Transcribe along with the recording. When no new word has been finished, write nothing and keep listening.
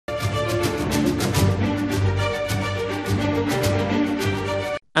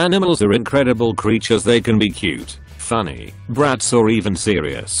Animals are incredible creatures. They can be cute, funny, brats, or even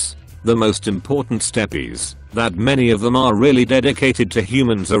serious. The most important step is that many of them are really dedicated to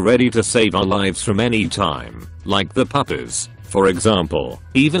humans, are ready to save our lives from any time, like the puppies. For example,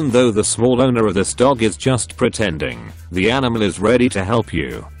 even though the small owner of this dog is just pretending, the animal is ready to help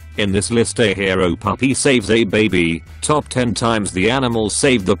you. In this list, a hero puppy saves a baby. Top 10 times the animals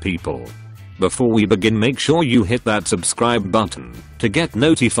save the people. Before we begin, make sure you hit that subscribe button to get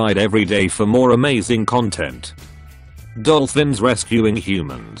notified every day for more amazing content. Dolphins rescuing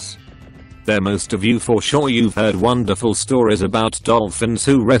humans. There, most of you for sure you've heard wonderful stories about dolphins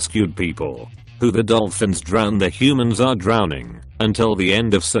who rescued people. Who the dolphins drown, the humans are drowning until the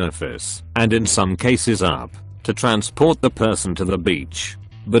end of surface, and in some cases up, to transport the person to the beach.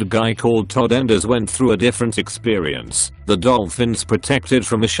 But a guy called Todd Enders went through a different experience. The dolphins protected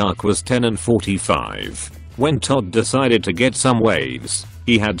from a shark was 10 and 45. When Todd decided to get some waves,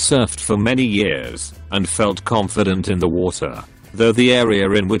 he had surfed for many years and felt confident in the water. Though the area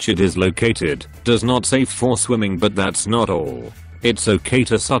in which it is located does not safe for swimming, but that's not all. It's okay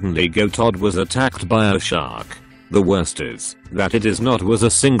to suddenly go. Todd was attacked by a shark. The worst is that it is not was a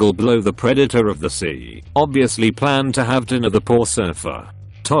single blow. The predator of the sea obviously planned to have dinner the poor surfer.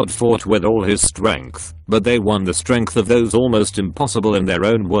 Todd fought with all his strength, but they won the strength of those almost impossible, in their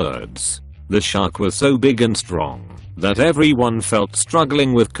own words. The shark was so big and strong that everyone felt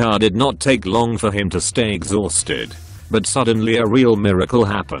struggling with. Did not take long for him to stay exhausted. But suddenly a real miracle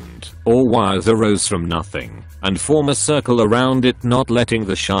happened. All wires arose from nothing and form a circle around it, not letting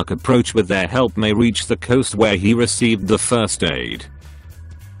the shark approach. With their help, may reach the coast where he received the first aid.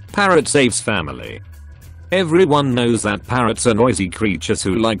 Parrot saves family. Everyone knows that parrots are noisy creatures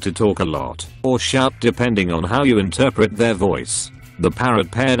who like to talk a lot or shout, depending on how you interpret their voice. The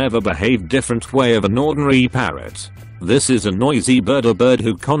parrot pair never behaved different way of an ordinary parrot. This is a noisy bird, a bird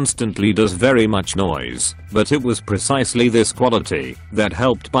who constantly does very much noise, but it was precisely this quality that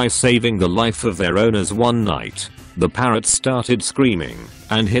helped by saving the life of their owners one night. The parrot started screaming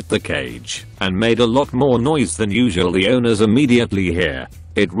and hit the cage and made a lot more noise than usual. The owners immediately hear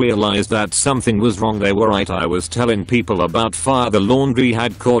it realized that something was wrong. They were right. I was telling people about fire. The laundry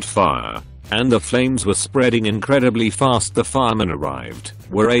had caught fire and the flames were spreading incredibly fast. The firemen arrived,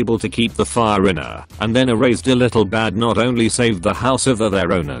 were able to keep the fire in and then erased a little bad. Not only saved the house of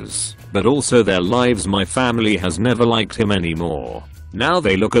their owners, but also their lives. My family has never liked him anymore. Now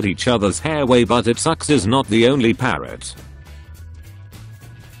they look at each other's hair way, but it sucks is not the only parrot.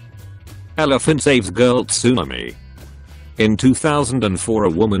 Elephant saves girl. Tsunami. In 2004, a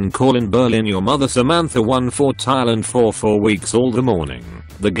woman called in Berlin. Your mother Samantha won for Thailand for 4 weeks. All the morning,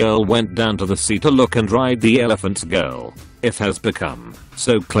 the girl went down to the sea to look and ride the elephants. Girl if has become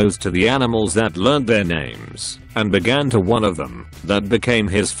so close to the animals that learned their names and began to one of them that became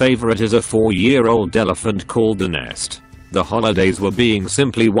his favorite. Is a 4-year-old elephant called the Nest. The holidays were being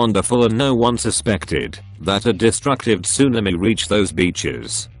simply wonderful, and no one suspected that a destructive tsunami reached those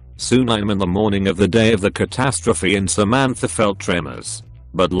beaches. Soon in the morning of the day of the catastrophe, and Samantha felt tremors.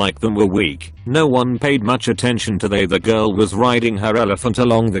 But like them were weak, no one paid much attention to they. The girl was riding her elephant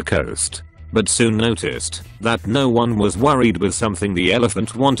along the coast, but soon noticed that no one was worried with something. The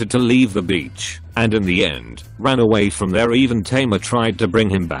elephant wanted to leave the beach, and in the end, ran away from there. Even tamer tried to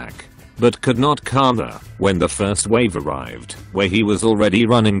bring him back, but could not calm her. When the first wave arrived, where he was already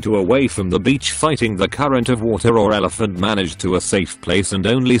running away from the beach fighting the current of water, or elephant managed to a safe place and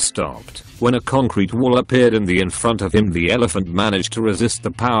only stopped when a concrete wall appeared in front of him. The elephant managed to resist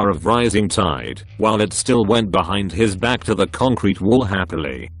the power of rising tide while it still went behind his back to the concrete wall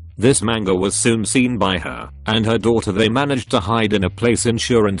happily. This manga was soon seen by her and her daughter. They managed to hide in a place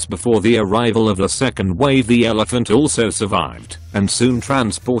insurance before the arrival of the second wave. The elephant also survived and soon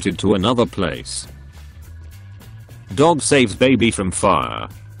transported to another place. Dog saves baby from fire.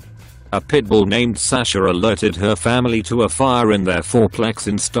 A pit bull named Sasha alerted her family to a fire in their fourplex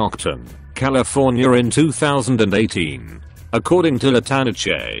in Stockton, California in 2018. According to Latana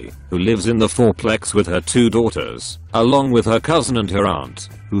Che, who lives in the fourplex with her 2 daughters, along with her cousin and her aunt,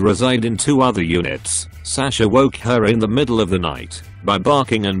 who reside in 2 other units, Sasha woke her in the middle of the night by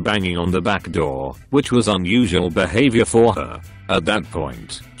barking and banging on the back door, which was unusual behavior for her. At that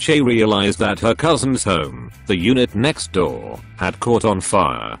point, Che realized that her cousin's home, the unit next door, had caught on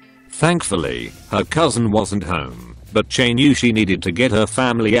fire. Thankfully, her cousin wasn't home, but Che knew she needed to get her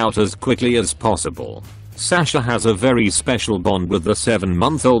family out as quickly as possible. Sasha has a very special bond with the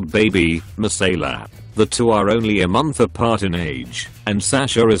 7-month-old baby, Masela. The two are only a month apart in age, and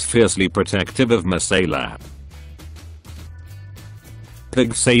Sasha is fiercely protective of Masela.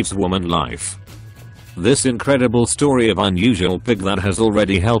 Pig saves woman life. This incredible story of unusual pig that has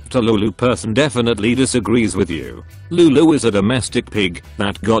already helped a Lulu person definitely disagrees with you. Lulu is a domestic pig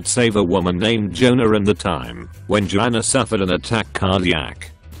that got save a woman named Jonah in the time when Joanna suffered an attack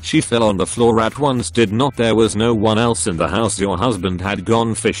cardiac. She fell on the floor at once, did not. There was no one else in the house. Your husband had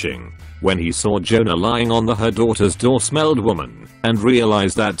gone fishing. When he saw Jonah lying on her daughter's door, smelled woman, and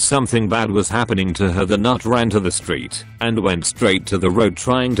realized that something bad was happening to her, the nut ran to the street and went straight to the road,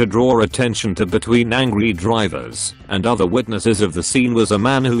 trying to draw attention to between angry drivers and other witnesses of the scene was a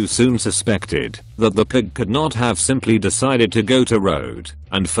man who soon suspected that the pig could not have simply decided to go to road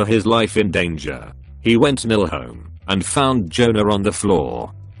and for his life in danger. He went nil home and found Jonah on the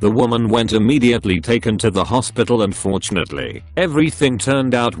floor. The woman went immediately taken to the hospital and fortunately, everything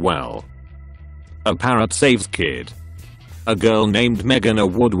turned out well. A parrot saves kid. A girl named Megan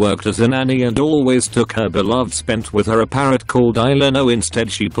Wood worked as a nanny and always took her beloved spent with her a parrot called Isla. No,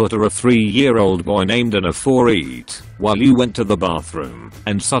 instead she put her a 3-year-old boy named Anna for eat. While you went to the bathroom,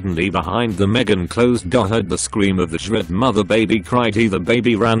 and suddenly behind the Megan closed door heard the scream of the shred mother. Baby cried. The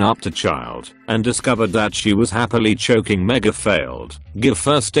baby ran up to child and discovered that she was happily choking. Mega failed. Give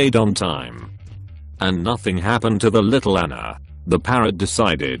first aid on time. And nothing happened to the little Anna. The parrot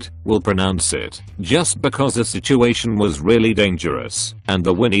decided, we'll pronounce it, just because the situation was really dangerous, and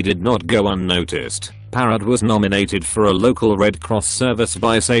the Winnie did not go unnoticed. Parrot was nominated for a local Red Cross service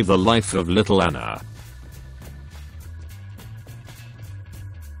by Save the Life of Little Anna.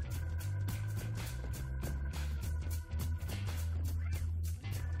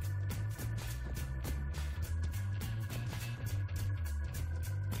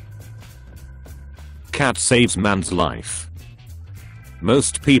 Cat saves man's life.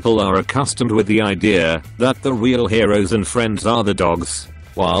 Most people are accustomed with the idea that the real heroes and friends are the dogs,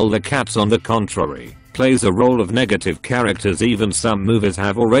 while the cats on the contrary plays a role of negative characters. Even some movies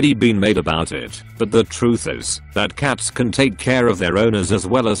have already been made about it, but the truth is that cats can take care of their owners as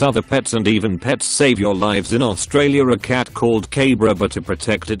well as other pets, and even pets save your lives. In Australia, a cat called Cabra, but to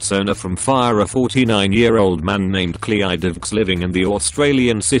protect its owner from fire, a 49-year-old man named Cleidivx living in the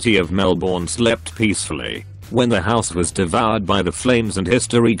Australian city of Melbourne slept peacefully when the house was devoured by the flames, and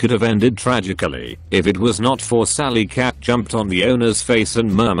history could have ended tragically if it was not for Sally. Cat jumped on the owner's face and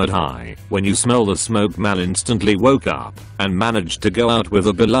murmured, "Hi." When you smell the smoke, man instantly woke up and managed to go out with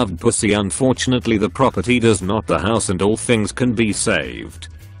a beloved pussy. Unfortunately, the property does not the house, and all things can be saved.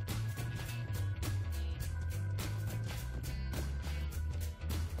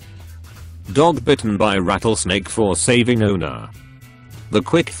 Dog bitten by rattlesnake for saving owner. The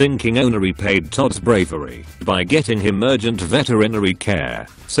quick-thinking owner repaid Todd's bravery by getting him urgent veterinary care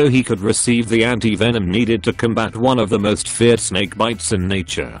so he could receive the anti-venom needed to combat one of the most feared snake bites in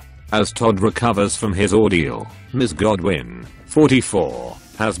nature. As Todd recovers from his ordeal, Ms. Godwin, 44,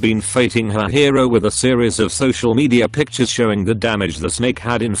 has been fighting her hero with a series of social media pictures showing the damage the snake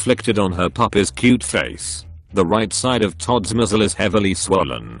had inflicted on her puppy's cute face. The right side of Todd's muzzle is heavily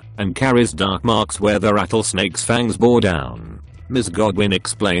swollen and carries dark marks where the rattlesnake's fangs bore down. Ms. Godwin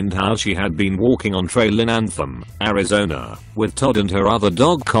explained how she had been walking on trail in Anthem, Arizona, with Todd and her other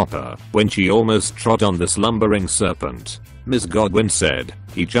dog Copper, when she almost trod on the slumbering serpent. Ms. Godwin said,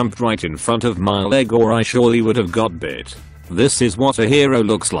 "He jumped right in front of my leg or I surely would have got bit. This is what a hero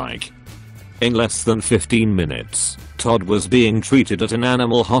looks like." In less than 15 minutes, Todd was being treated at an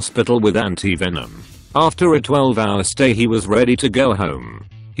animal hospital with anti-venom. After a 12-hour stay, he was ready to go home.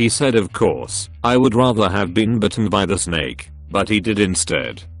 He said, "Of course, I would rather have been bitten by the snake, but he did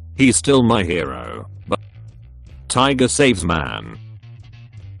instead. He's still my hero." But tiger saves man.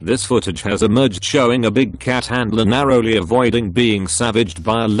 This footage has emerged showing a big cat handler narrowly avoiding being savaged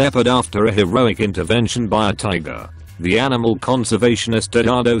by a leopard after a heroic intervention by a tiger. The animal conservationist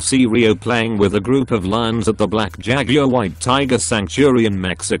Eduardo C. Rio playing with a group of lions at the Black Jaguar White Tiger Sanctuary in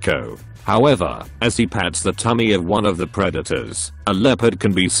Mexico. However, as he pats the tummy of one of the predators, a leopard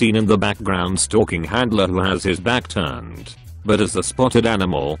can be seen in the background stalking handler who has his back turned. But as the spotted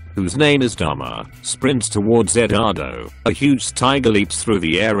animal, whose name is Dama, sprints towards Eduardo, a huge tiger leaps through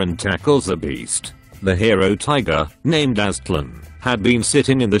the air and tackles the beast. The hero tiger, named Aztlan, had been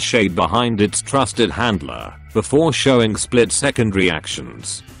sitting in the shade behind its trusted handler before showing split-second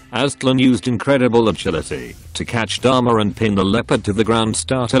reactions. Aztlan used incredible agility to catch Dama and pin the leopard to the ground,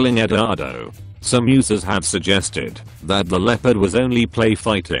 startling Eduardo. Some users have suggested that the leopard was only play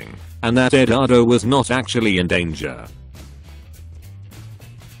fighting and that Eduardo was not actually in danger.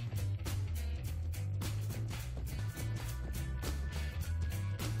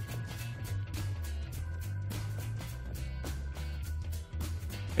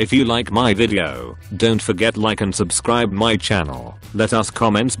 If you like my video, don't forget like and subscribe my channel. Let us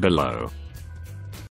comments below.